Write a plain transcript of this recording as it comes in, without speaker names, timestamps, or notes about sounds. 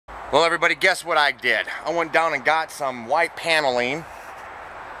Well, everybody, guess what I did? I went down and got some white paneling.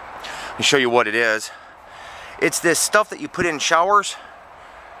 Let me show you what it is. It's this stuff that you put in showers.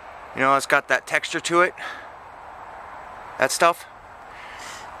 You know, it's got that texture to it. That stuff.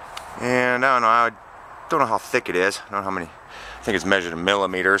 And I don't know how thick it is. I don't know how many. I think it's measured in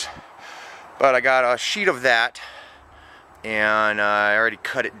millimeters. But I got a sheet of that, and I already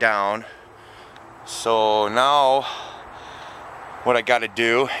cut it down. So now what I got to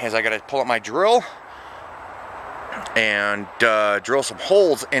do is I got to pull up my drill and drill some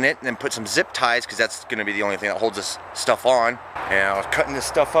holes in it, and then put some zip ties, because that's going to be the only thing that holds this stuff on. And I was cutting this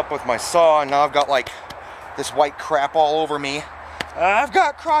stuff up with my saw, and now I've got like this white crap all over me. I've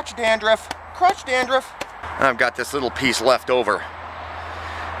got crotch dandruff, and I've got this little piece left over.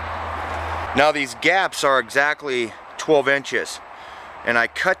 Now these gaps are exactly 12 inches, and I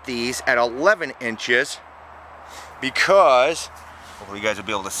cut these at 11 inches because, hopefully you guys will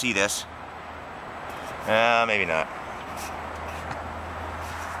be able to see this. Maybe not.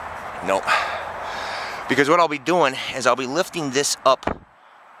 Nope. Because what I'll be doing is I'll be lifting this up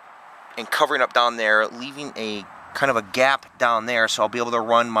and covering up down there, leaving a kind of a gap down there, so I'll be able to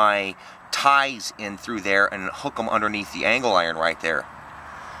run my ties in through there and hook them underneath the angle iron right there.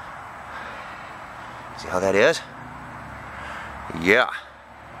 See how that is? Yeah.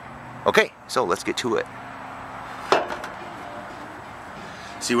 Okay, so let's get to it.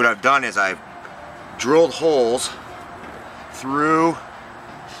 See, what I've done is I've drilled holes through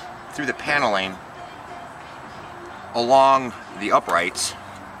the paneling along the uprights,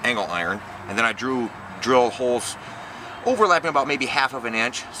 angle iron, and then I drilled holes overlapping about maybe ½ of an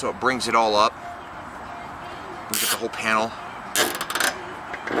inch, so it brings it all up. Brings up the whole panel.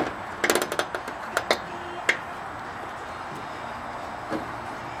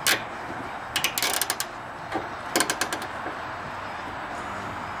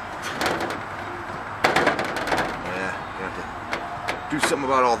 Do something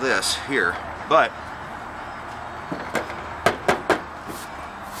about all this here, but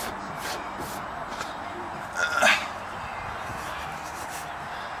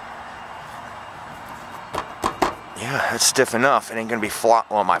yeah, that's stiff enough. It ain't gonna be flop.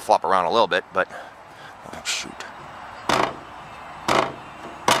 Well, it might flop around a little bit, but oh shoot. Yeah,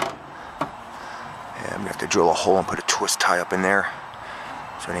 I'm gonna have to drill a hole and put a twist tie up in there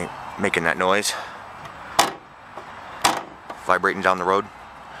so it ain't making that noise. Vibrating down the road.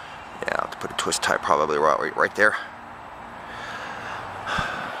 Yeah, I'll have to put a twist tie probably right there.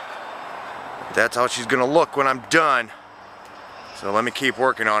 That's how she's gonna look when I'm done. So let me keep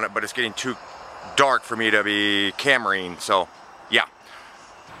working on it, but it's getting too dark for me to be cameraing, so yeah.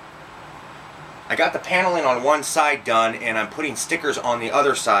 I got the paneling on one side done, and I'm putting stickers on the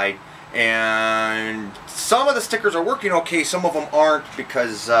other side, and some of the stickers are working okay, some of them aren't,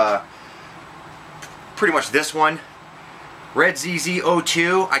 because pretty much this one, Red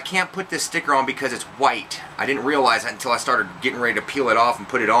ZZ02, I can't put this sticker on because it's white. I didn't realize that until I started getting ready to peel it off and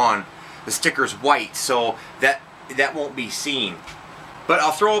put it on. The sticker's white, so that won't be seen. But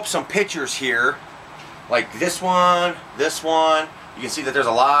I'll throw up some pictures here, like this one, this one. You can see that there's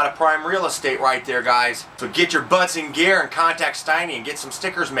a lot of prime real estate right there, guys. So get your butts in gear and contact Steiny and get some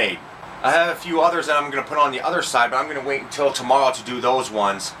stickers made. I have a few others that I'm going to put on the other side, but I'm going to wait until tomorrow to do those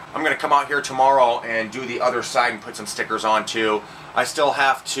ones. I'm going to come out here tomorrow and do the other side and put some stickers on too. I still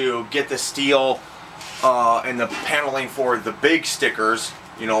have to get the steel and the paneling for the big stickers,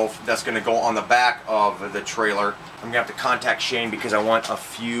 you know, that's going to go on the back of the trailer. I'm going to have to contact Shane because I want a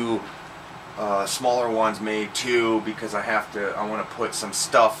few smaller ones made too, because I want to put some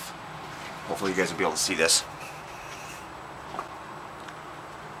stuff. Hopefully you guys will be able to see this.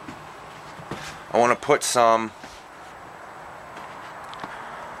 I want to put some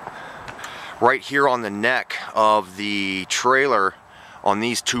right here on the neck of the trailer on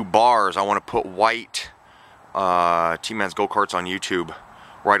these two bars. I want to put white tmansgokarts on YouTube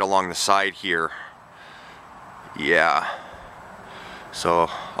right along the side here. Yeah. So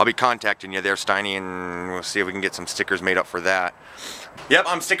I'll be contacting you there, Steiny, and we'll see if we can get some stickers made up for that. Yep,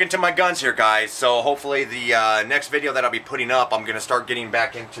 I'm sticking to my guns here, guys. So hopefully the next video that I'll be putting up, I'm going to start getting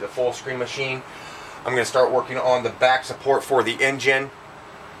back into the full screen machine. I'm going to start working on the back support for the engine.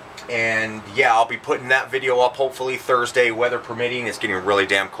 And yeah, I'll be putting that video up hopefully Thursday, weather permitting. It's getting really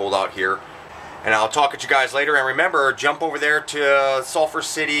damn cold out here. And I'll talk at you guys later. And remember, jump over there to Sulphur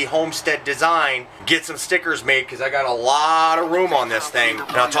City Homestead Design. Get some stickers made, because I got a lot of room on this thing.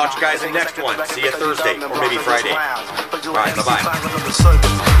 And I'll talk to you guys in the next one. See you Thursday, or maybe Friday. Alright, bye-bye.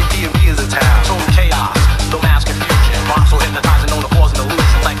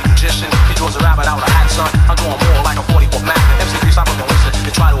 He draws a rabbit out of a hat, son. I'm doing more like a 44 Mac. MC3 stop, don't listen.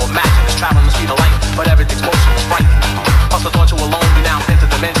 You try to imagine. but everything